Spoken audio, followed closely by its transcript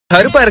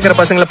கருப்பா இருக்கிற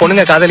பசங்களை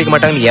பொண்ணுங்க காதலிக்க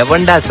மாட்டாங்கன்னு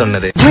எவன்டா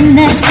சொன்னது?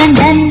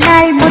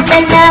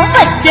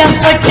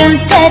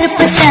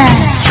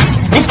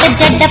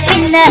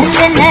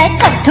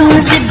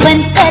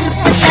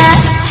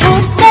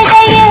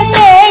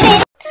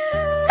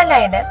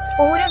 അതായത്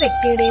ഓരോ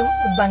വ്യക്തിയുടെയും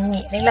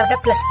ഭംഗി അല്ലെങ്കിൽ അവരുടെ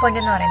പ്ലസ് പോയിന്റ്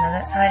എന്ന് പറയുന്നത്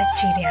അവരുടെ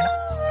ചിരിയാണ്.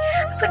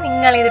 അപ്പൊ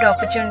നിങ്ങൾ ഇതൊരു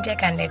ഓപ്പർച്യൂണിറ്റിയെ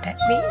കണ്ടിട്ട്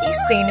ഈ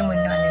സ്ക്രീനിന്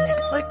മുന്നിൽ വന്നിട്ട്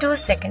ഒരു 2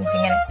 seconds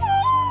ഇങ്ങനെ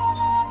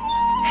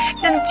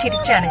ഇതൊന്ന്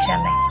ചിരിച്ചാണ്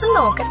ശാന്തേ, ഒന്ന്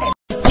നോക്കട്ടെ.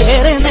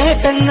 ഏറെ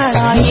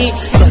നേട്ടങ്ങളായി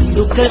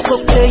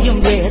ബന്ധുക്കൾക്കൊക്കെയും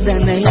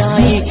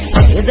വേദനയായി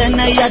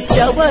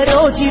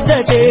വേദനയറ്റവരോചിത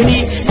തേടി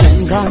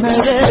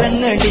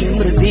ഗംഗാനഗരങ്ങളിൽ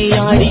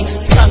മൃതിയാടി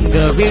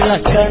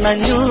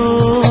തങ്കവിളക്കണഞ്ഞു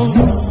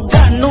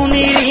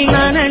കണ്ണുനീരി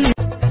നനഞ്ഞു.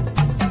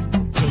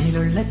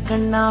 ചേലുള്ള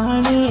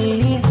കണ്ണാണേ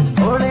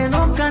ഓളെ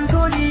നോക്കാൻ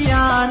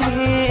കൊതിയാണേ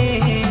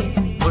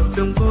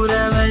ഒട്ടും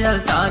കുറവയാൽ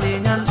താലേ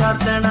ഞാൻ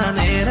ചാർത്തണ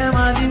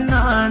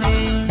നേരമതിന്നാണേ.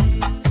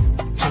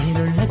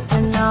 ചേലുള്ള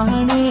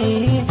കണ്ണാണേ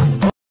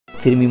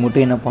திரும்பி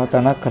மட்டும் என்ன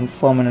பார்த்தானா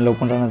கன்ஃபார்ம் என்ன லவ்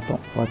பண்றான்னு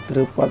அர்த்தம்.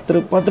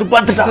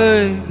 பார்த்துட்டா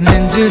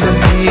நெஞ்சில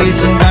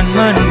பேசும்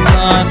கண்மணி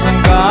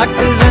வாசம்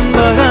காட்டு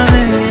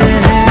செண்பகமே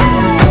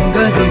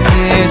சங்கதி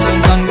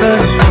பேசும்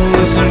கண்கள்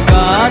பூசும்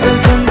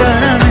காதல்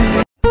சந்தனமே.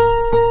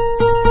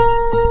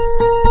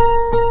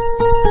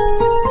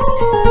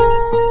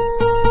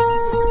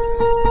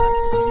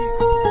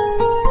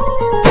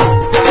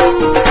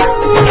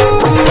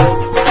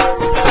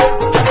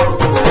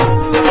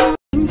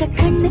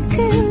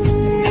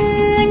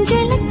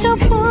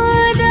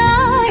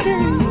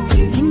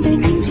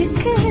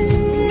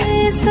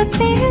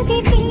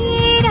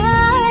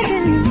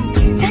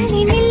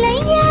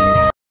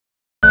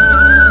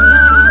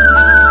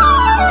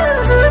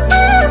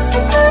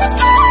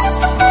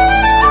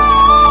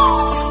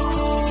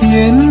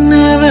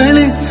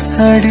 என்னவளே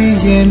அடி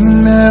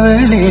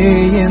என்னவளே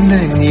எந்த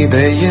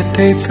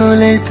இதயத்தை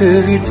தொலைத்து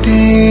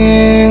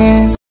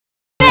விட்டேன்.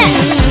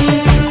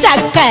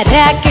 ചക്കര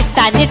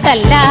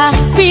കിട്ടാനിട്ടല്ല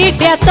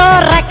വീട്ടിയ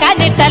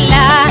തുറക്കാനിട്ടല്ല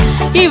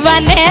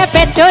ഇവനെ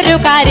പെറ്റൊരു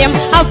കാര്യം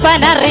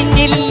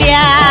അവനറിഞ്ഞില്ല.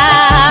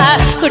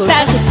 കുട്ട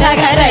കുട്ട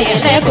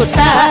കരയല്ലേ കുട്ട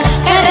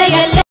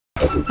കരയല്ലേ.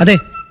 അതെ,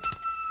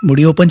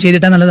 മുടി ഓപ്പൺ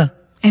ചെയ്തിട്ടാ നല്ലതാ.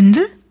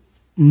 എന്ത്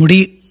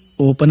മുടി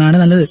ഓപ്പൺ ആണ്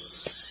നല്ലത്.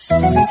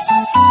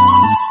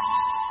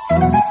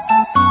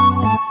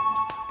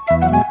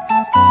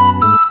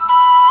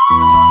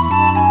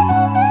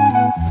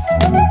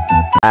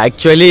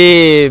 Actually,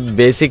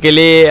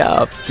 basically,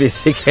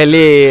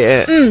 physically.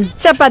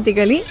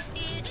 ചപ്പാത്തിക്കളി,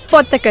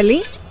 പൊത്തക്കളി,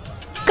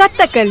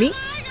 കത്തക്കളി.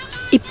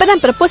 ഇപ്പൊ ഞാൻ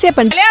പ്രപ്പോസ്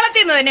ചെയ്യാൻ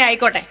മലയാളത്തിൽ നിന്ന് തന്നെ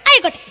ആയിക്കോട്ടെ.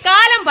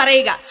 കാലം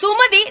പറയുക.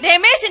 സുമതി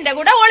രമേശിന്റെ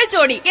കൂടെ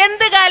ഒളിച്ചോടി.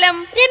 എന്ത് കാലം?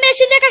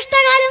 രമേശിന്റെ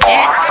കഷ്ടകാലം.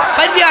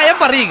 പര്യായം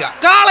പറയുക.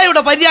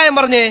 കാളയുടെ പര്യായം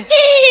പറഞ്ഞേ.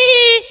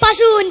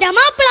 പശുവിന്റെ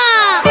മാപ്പിള.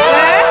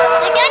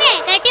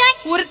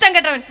 കുരുത്തം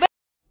കെട്ടവൻ.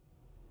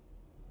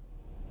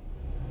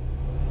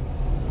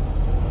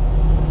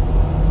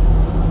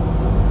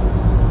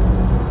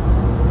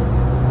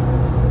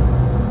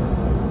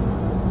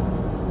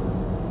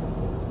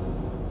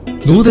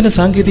 നൂതന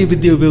സാങ്കേതിക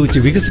വിദ്യ ഉപയോഗിച്ച്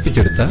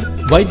വികസിപ്പിച്ചെടുത്ത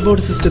വൈറ്റ്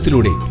ബോർഡ്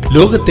സിസ്റ്റത്തിലൂടെ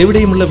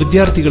ലോകത്തെവിടെയുമുള്ള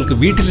വിദ്യാർത്ഥികൾക്ക്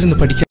വീട്ടിലിരുന്ന്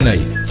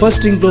പഠിക്കാനായി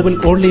first ring global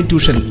online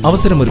tuition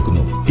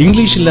അവസരമൊരുക്കുന്നു.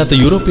 English ഇല്ലാത്ത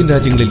യൂറോപ്യൻ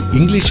രാജ്യങ്ങളിൽ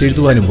ഇംഗ്ലീഷ്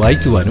എഴുതുവാനും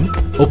വായിക്കുവാനും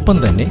ഒപ്പം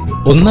തന്നെ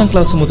 1ാം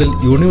ക്ലാസ് മുതൽ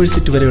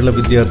യൂണിവേഴ്സിറ്റി വരെയുള്ള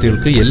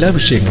വിദ്യാർത്ഥികൾക്ക് എല്ലാ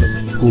വിഷയങ്ങളും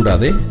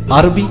കൂടാതെ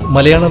അറബി,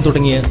 മലയാളം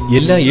തുടങ്ങിയ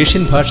എല്ലാ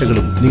ഏഷ്യൻ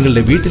ഭാഷകളും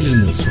നിങ്ങളുടെ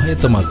വീട്ടിലിരുന്ന്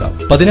സ്വായത്തമാക്കാം.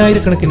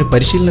 10,000-കണക്കിന്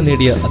പരിശീലനം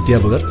നേടിയ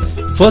അധ്യാപകർ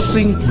ഫസ്റ്റ്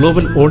റിംഗ്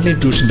ഗ്ലോബൽ ഓൺലൈൻ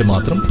ട്യൂഷന്റെ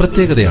മാത്രം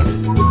പ്രത്യേകതയാണ്.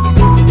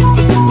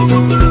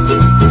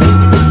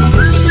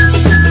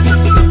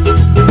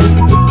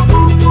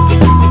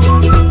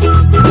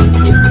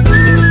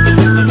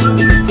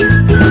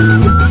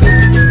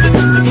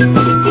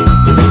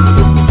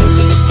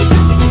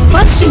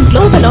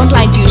 ഗ്ലോബൽ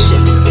ഓൺലൈൻ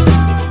ട്യൂഷൻ,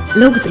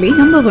 ലോകത്തിലെ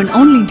നമ്പർ 1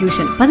 ഓൺലൈൻ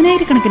ട്യൂഷൻ.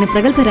 10,000-കണക്കിന്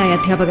പ്രഗത്ഭരായ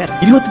അധ്യാപകർ,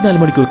 24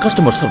 മണിക്കൂർ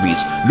കസ്റ്റമർ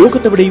സർവീസ്.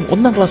 ലോകത്തെവിടെയും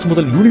 1ാം ക്ലാസ്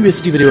മുതൽ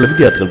യൂണിവേഴ്സിറ്റി വരെയുള്ള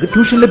വിദ്യാർത്ഥികൾക്ക്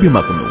ട്യൂഷൻ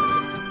ലഭ്യമാക്കുന്നു.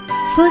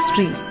 First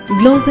ray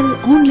global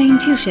online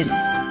tuition.